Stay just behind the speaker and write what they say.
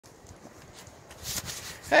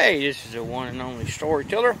Hey, this is the one and only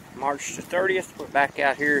storyteller. March the 30th, we're back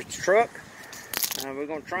out here at the truck. We're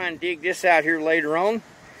going to try and dig this out here later on.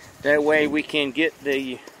 That way we can get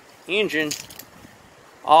the engine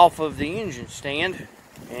off of the engine stand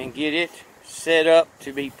and get it set up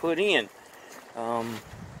to be put in.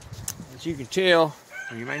 As you can tell,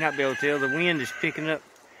 or you may not be able to tell, the wind is picking up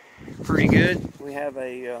pretty good. We have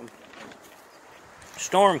a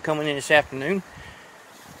storm coming in this afternoon.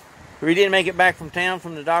 We didn't make it back from town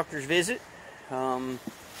from the doctor's visit.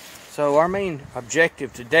 So our main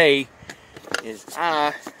objective today is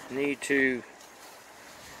I need to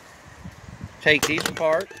take these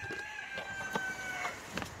apart,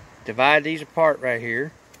 divide these apart right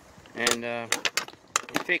here, and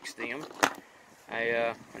fix them.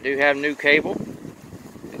 I do have a new cable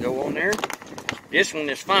to go on there. This one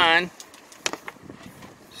is fine,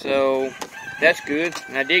 so that's good.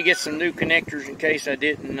 And I did get some new connectors in case I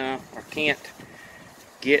didn't or can't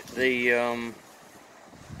get the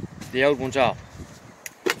old ones off.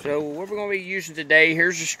 So what we're going to be using today,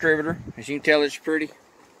 here's the distributor. As you can tell, it's pretty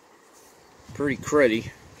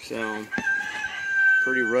cruddy. So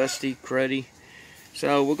pretty rusty, cruddy.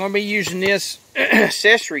 So we're going to be using this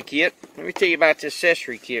accessory kit. Let me tell you about this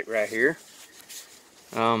accessory kit right here.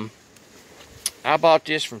 I bought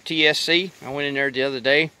this from TSC. I went in there the other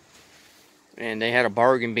day, and they had a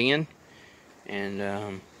bargain bin,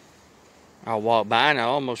 and I walked by and I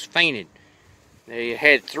almost fainted. They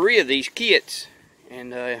had 3 of these kits,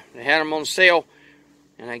 and they had them on sale,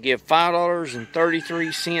 and I give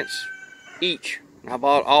 $5.33 each. And I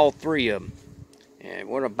bought all 3 of them. And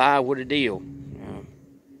what a buy, what a deal.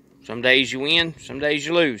 Some days you win, some days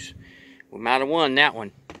you lose. We might have won that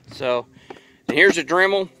one. So, and here's a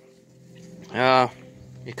Dremel.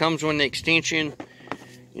 It comes with an extension.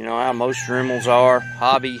 You know how most Dremels are,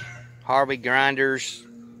 hobby grinders,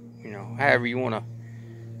 you know, however you want to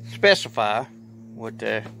specify what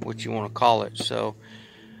you want to call it. So,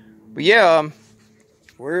 but yeah,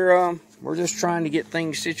 we're just trying to get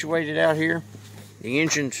things situated out here. The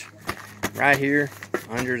engine's right here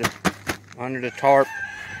under the tarp.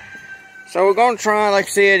 So we're gonna try, like I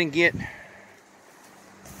said, and get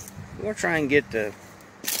the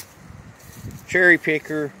cherry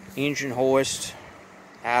picker engine hoist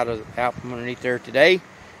out from underneath there today,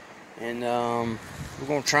 and we're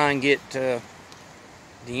going to try and get the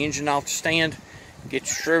engine off the stand, get the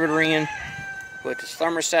distributor in, put the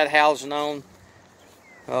thermostat housing on,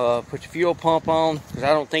 put the fuel pump on, because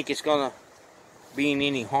I don't think it's going to be in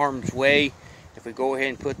any harm's way if we go ahead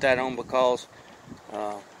and put that on, because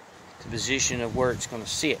the position of where it's going to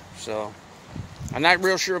sit. So I'm not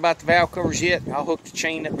real sure about the valve covers yet. I'll hook the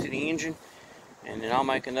chain up to the engine, and then I'll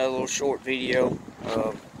make another little short video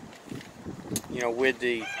you know, with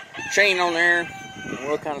the chain on there, and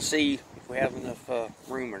we'll kind of see if we have enough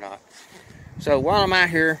room or not. So while I'm out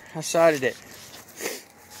here, I decided that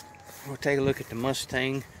we'll take a look at the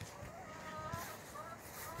Mustang.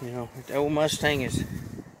 You know, the old Mustang is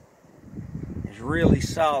really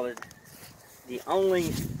solid. The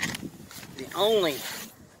only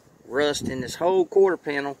rust in this whole quarter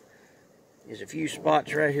panel is a few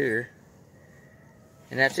spots right here,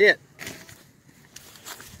 and that's it.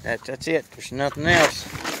 That's it. There's nothing else.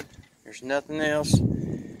 There's nothing else.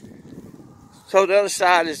 So the other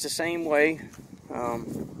side is the same way.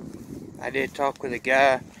 I did talk with a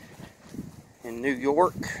guy in New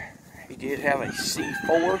York. He did have a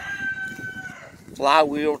C4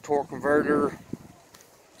 flywheel torque converter,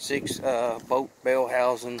 6 bolt bell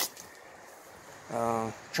housing.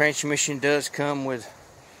 Transmission does come with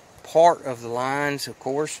part of the lines, of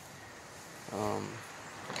course.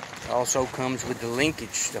 It also comes with the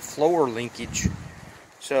linkage, the floor linkage.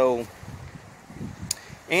 So,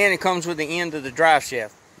 and it comes with the end of the drive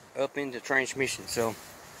shaft up into the transmission. So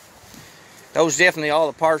those are definitely all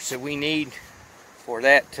the parts that we need for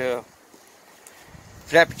that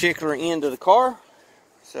particular end of the car.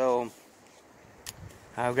 So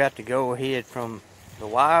I've got to go ahead from the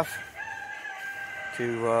wife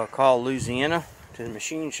to call Louisiana to the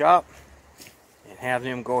machine shop and have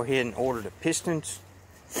them go ahead and order the pistons.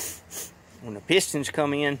 When the pistons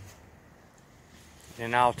come in,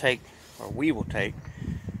 then we will take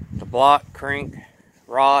the block, crank,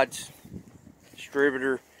 rods,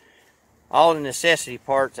 distributor, all the necessity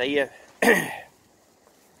parts,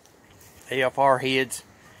 AFR heads,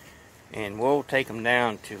 and we'll take them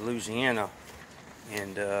down to Louisiana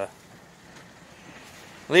and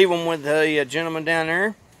leave them with the gentleman down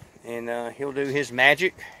there, and he'll do his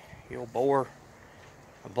magic. He'll bore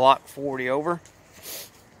a block 40 over.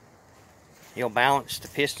 He'll balance the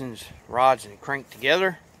pistons, rods, and crank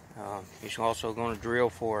together. He's also going to drill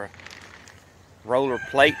for roller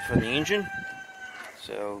plate for the engine.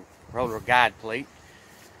 So, roller guide plate.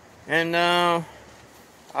 And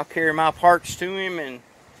I'll carry my parts to him, and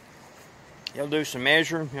he'll do some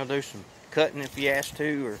measuring. He'll do some cutting if he has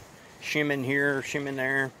to, or shimming here or shimming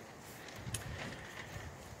there.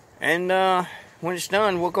 And when it's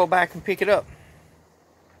done, we'll go back and pick it up.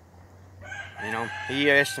 You know, he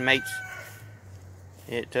estimates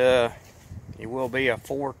it will be a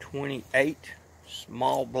 428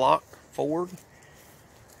 small block Ford,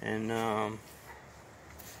 and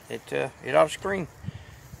it ought to scream.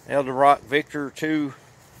 Eldorado Victor 2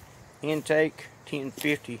 intake,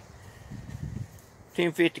 1050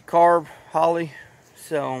 carb Holly.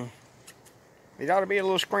 So it ought to be a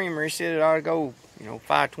little screamer. He said it ought to go, you know,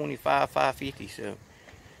 525, 550. So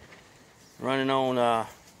running on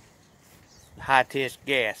high test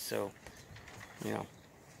gas. So, you know,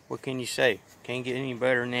 what can you say? Can't get any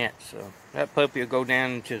better than that. So that puppy will go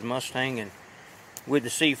down into the Mustang, and with the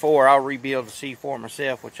C4, I'll rebuild the C4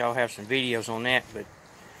 myself, which I'll have some videos on that. But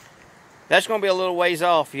that's going to be a little ways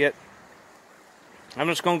off yet. I'm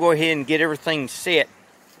just going to go ahead and get everything set.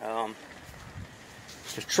 The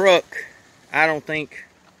truck, I don't think,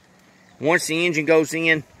 once the engine goes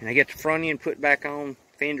in and I get the front end put back on,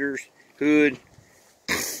 fenders, hood,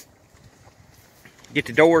 get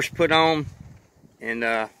the doors put on, and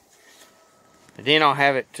then I'll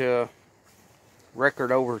have it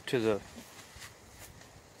record over to the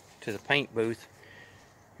paint booth.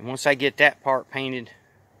 And once I get that part painted,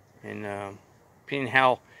 and depending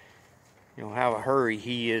how, you know, how a hurry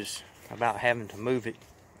he is about having to move it,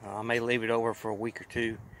 I may leave it over for a week or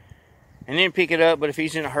two and then pick it up. But if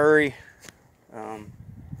he's in a hurry,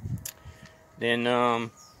 then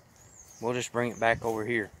we'll just bring it back over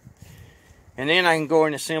here, and then I can go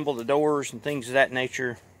and assemble the doors and things of that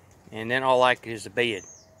nature. And then all I like is the bed.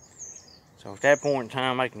 So at that point in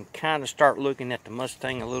time, I can kind of start looking at the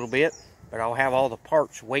Mustang a little bit, but I'll have all the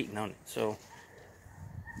parts waiting on it. So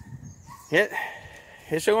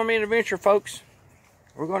it's going to be an adventure, folks.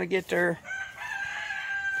 We're going to get there.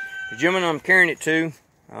 The gentleman I'm carrying it to,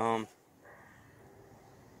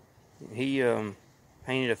 he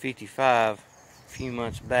painted a 55 a few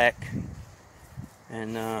months back,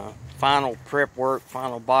 and final prep work,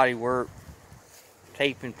 final body work,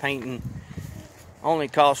 tape and painting only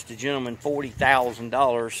cost the gentleman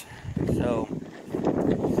 $40,000. So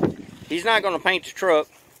he's not going to paint the truck.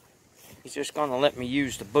 He's just going to let me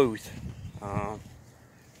use the booth.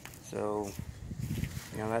 So,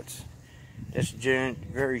 you know, that's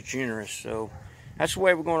very generous. So that's the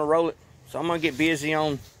way we're going to roll it. So I'm going to get busy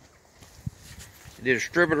on the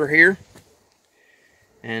distributor here,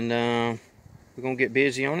 and we're going to get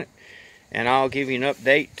busy on it, and I'll give you an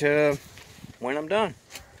update when I'm done.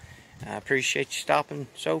 I appreciate you stopping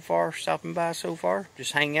by so far.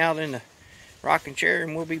 Just hang out in the rocking chair,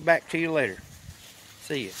 and we'll be back to you later.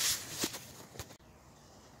 See ya.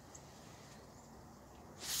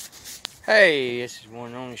 Hey, this is one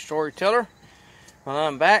and only storyteller. Well,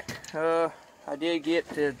 I'm back. I did get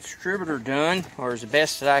the distributor done, or as the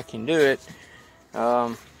best that I can do it.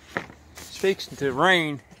 It's fixing to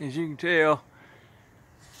rain, as you can tell.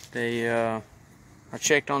 I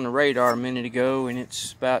checked on the radar a minute ago, and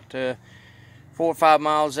it's about 4 or 5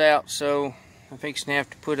 miles out, so I'm fixing to have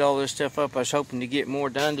to put all this stuff up. I was hoping to get more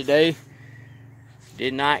done today.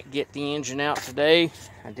 Did not get the engine out today.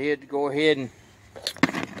 I did go ahead and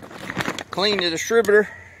clean the distributor,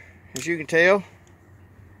 as you can tell.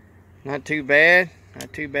 Not too bad,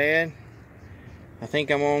 not too bad. I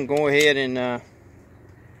think I'm going to go ahead and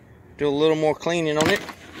do a little more cleaning on it.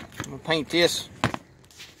 I'm going to paint this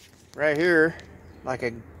right here like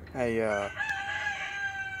a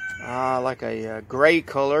gray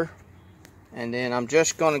color, and then I'm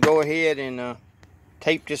just going to go ahead and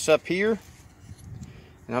tape this up here,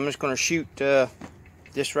 and I'm just going to shoot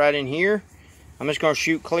this right in here. I'm just going to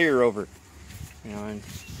shoot clear over it, you know, and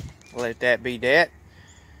let that be that.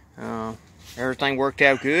 Everything worked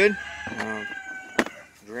out good.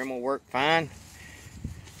 Dremel worked fine.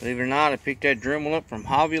 Believe it or not, I picked that Dremel up from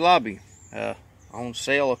Hobby Lobby. On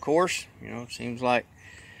sale, of course. You know, it seems like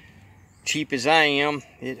cheap as I am,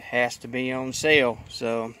 it has to be on sale.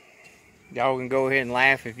 So y'all can go ahead and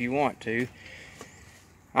laugh if you want to.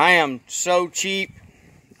 I am so cheap.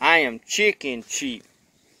 I am chicken cheap.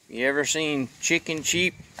 You ever seen chicken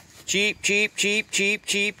cheap? Cheap, cheap, cheap, cheap,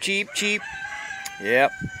 cheap, cheap, cheap.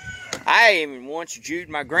 Yep. I even once Jewed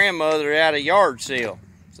my grandmother at a yard sale.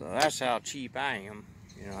 So that's how cheap I am.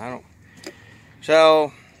 You know, I don't.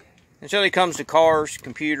 So until it comes to cars,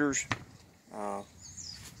 computers,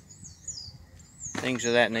 things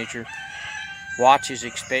of that nature, watches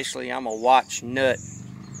especially, I'm a watch nut.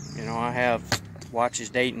 You know, I have watches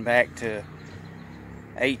dating back to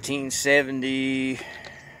 1870,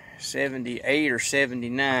 78 or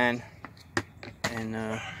 79.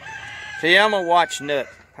 And so yeah, I'm a watch nut.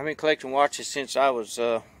 I've been collecting watches since I was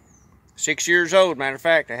 6 years old. Matter of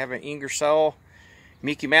fact, I have an Ingersoll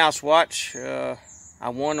Mickey Mouse watch. I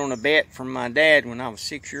won on a bet from my dad when I was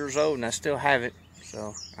 6 years old, and I still have it.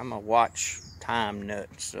 So I'm a watch time nut.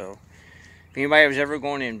 So if anybody was ever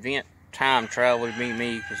going to invent time travel, it'd be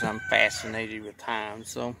me, because I'm fascinated with time.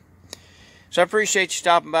 So I appreciate you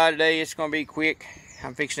stopping by today. It's going to be quick.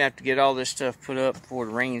 I'm fixing to have to get all this stuff put up before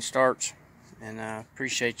the rain starts. And I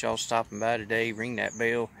appreciate y'all stopping by today. Ring that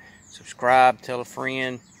bell, subscribe, tell a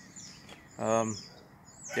friend.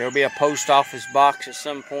 There'll be a post office box at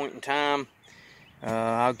some point in time.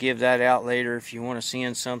 I'll give that out later. If you want to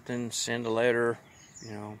send something, send a letter.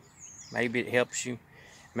 You know, maybe it helps you,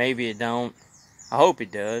 maybe it don't. I hope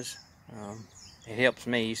it does. It helps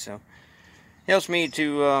me, so it helps me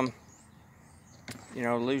to you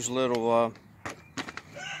know, lose a little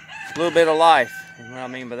bit of life. And what I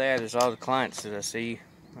mean by that is all the clients that I see,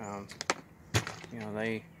 you know,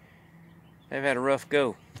 they've had a rough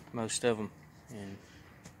go, most of them. And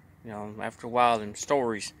you know, after a while, them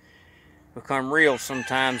stories become real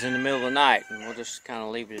sometimes in the middle of the night, and we'll just kind of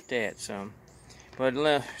leave it at that. So,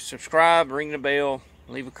 but subscribe, ring the bell,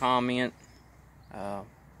 leave a comment.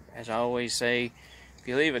 As I always say, if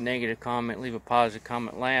you leave a negative comment, leave a positive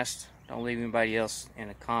comment last. Don't leave anybody else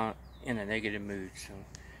in a negative mood. So,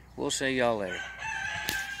 we'll see y'all later.